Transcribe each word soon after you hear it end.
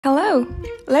Hello!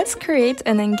 Let's create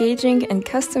an engaging and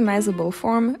customizable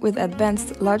form with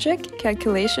advanced logic,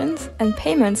 calculations, and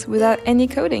payments without any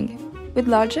coding. With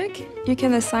logic, you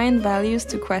can assign values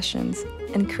to questions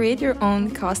and create your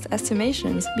own cost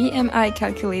estimations, BMI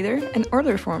calculator, and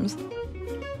order forms.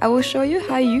 I will show you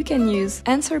how you can use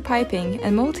answer piping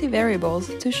and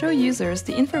multivariables to show users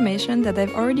the information that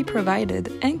they've already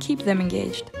provided and keep them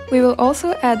engaged. We will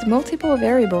also add multiple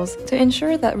variables to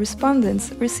ensure that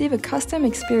respondents receive a custom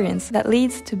experience that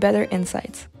leads to better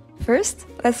insights. First,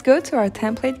 let's go to our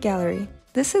template gallery.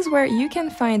 This is where you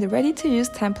can find ready-to-use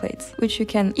templates, which you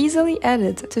can easily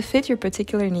edit to fit your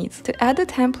particular needs. To add a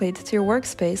template to your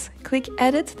workspace, click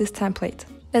Edit this template.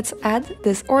 Let's add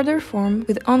this order form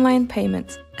with online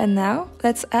payment. And now,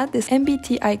 let's add this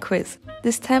MBTI Quiz.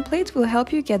 This template will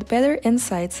help you get better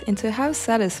insights into how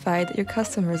satisfied your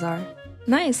customers are.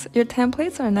 Nice! Your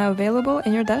templates are now available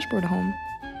in your dashboard home.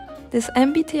 This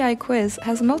MBTI Quiz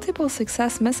has multiple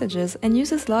success messages and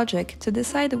uses logic to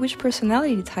decide which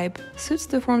personality type suits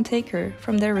the form taker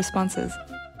from their responses.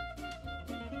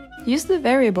 Use the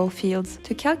variable fields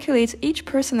to calculate each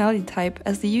personality type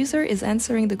as the user is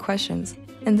answering the questions.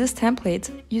 In this template,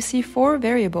 you see 4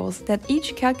 variables that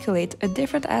each calculate a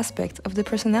different aspect of the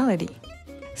personality.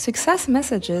 Success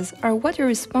messages are what your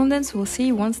respondents will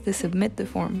see once they submit the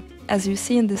form. As you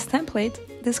see in this template,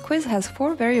 this quiz has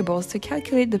 4 variables to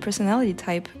calculate the personality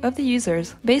type of the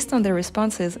users based on their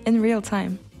responses in real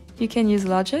time. You can use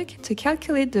logic to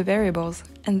calculate the variables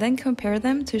and then compare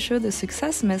them to show the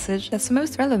success message that's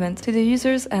most relevant to the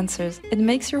user's answers. It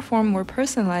makes your form more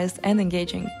personalized and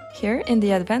engaging. Here, in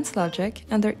the advanced logic,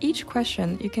 under each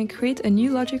question, you can create a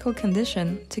new logical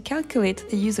condition to calculate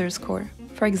the user's score.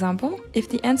 For example, if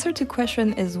the answer to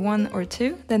question is 1 or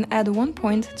 2, then add 1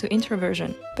 point to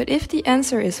introversion. But if the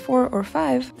answer is 4 or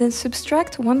 5, then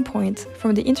subtract 1 point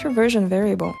from the introversion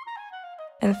variable.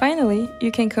 And finally,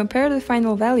 you can compare the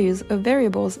final values of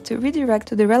variables to redirect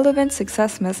to the relevant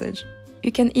success message.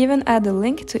 You can even add a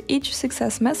link to each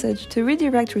success message to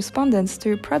redirect respondents to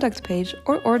your product page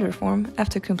or order form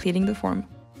after completing the form.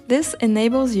 This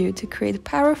enables you to create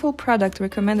powerful product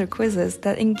recommender quizzes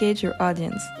that engage your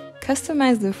audience.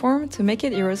 Customize the form to make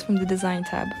it yours from the Design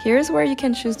tab. Here's where you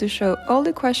can choose to show all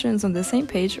the questions on the same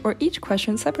page or each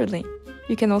question separately.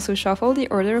 You can also shuffle the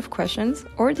order of questions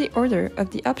or the order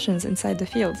of the options inside the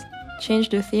fields. Change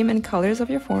the theme and colors of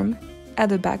your form,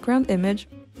 add a background image,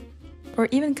 or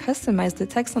even customize the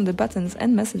text on the buttons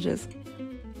and messages.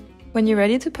 When you're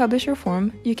ready to publish your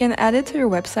form, you can add it to your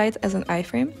website as an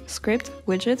iframe, script,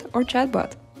 widget, or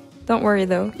chatbot. Don't worry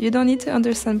though, you don't need to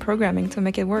understand programming to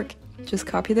make it work. Just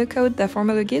copy the code that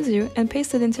Formaloo gives you and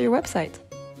paste it into your website.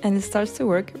 And it starts to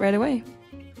work right away.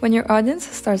 When your audience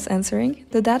starts answering,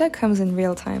 the data comes in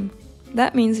real time.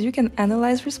 That means you can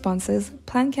analyze responses,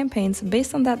 plan campaigns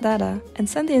based on that data, and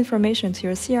send the information to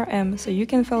your CRM so you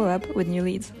can follow up with new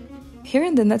leads. Here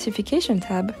in the Notification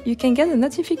tab, you can get a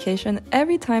notification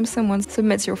every time someone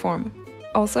submits your form.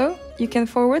 Also, you can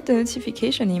forward the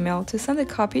notification email to send a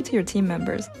copy to your team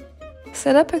members.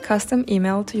 Set up a custom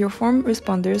email to your form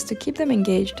responders to keep them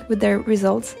engaged with their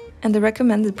results and the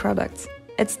recommended products.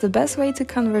 It's the best way to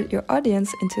convert your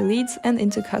audience into leads and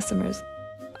into customers.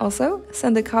 Also,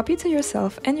 send a copy to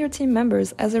yourself and your team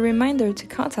members as a reminder to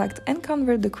contact and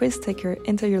convert the quiz taker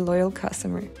into your loyal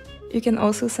customer. You can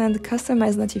also send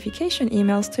customized notification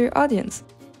emails to your audience.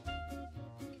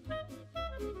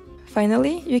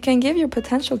 Finally, you can give your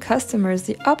potential customers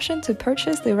the option to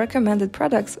purchase the recommended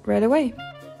products right away.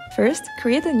 First,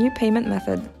 create a new payment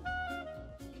method.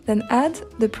 Then add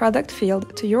the product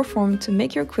field to your form to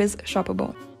make your quiz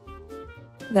shoppable.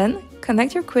 Then,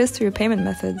 connect your quiz to your payment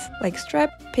methods like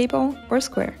Stripe, PayPal, or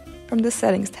Square from the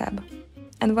Settings tab.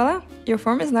 And voila! Your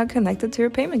form is now connected to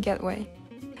your payment gateway.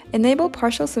 Enable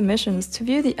partial submissions to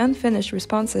view the unfinished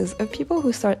responses of people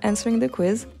who start answering the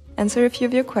quiz, answer a few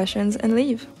of your questions, and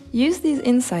leave. Use these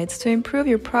insights to improve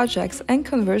your projects and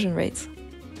conversion rates.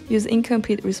 Use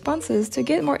incomplete responses to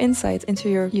get more insight into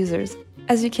your users.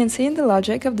 As you can see in the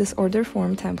logic of this order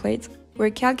form template,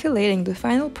 we're calculating the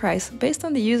final price based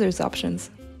on the user's options.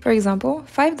 For example,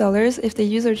 $5 if the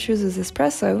user chooses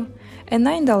espresso, and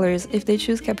 $9 if they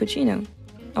choose cappuccino.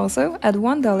 Also, add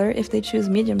 $1 if they choose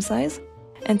medium size,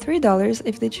 and $3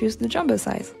 if they choose the jumbo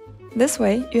size. This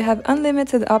way, you have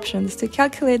unlimited options to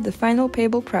calculate the final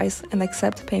payable price and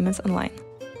accept payments online.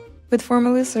 With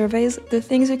Formaloo surveys, the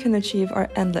things you can achieve are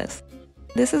endless.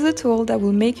 This is a tool that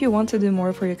will make you want to do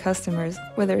more for your customers,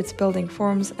 whether it's building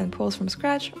forms and polls from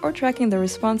scratch or tracking the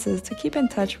responses to keep in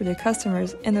touch with your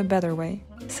customers in a better way.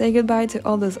 Say goodbye to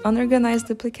all those unorganized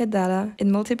duplicate data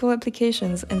in multiple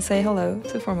applications and say hello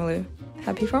to Formaloo.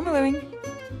 Happy Formalooing!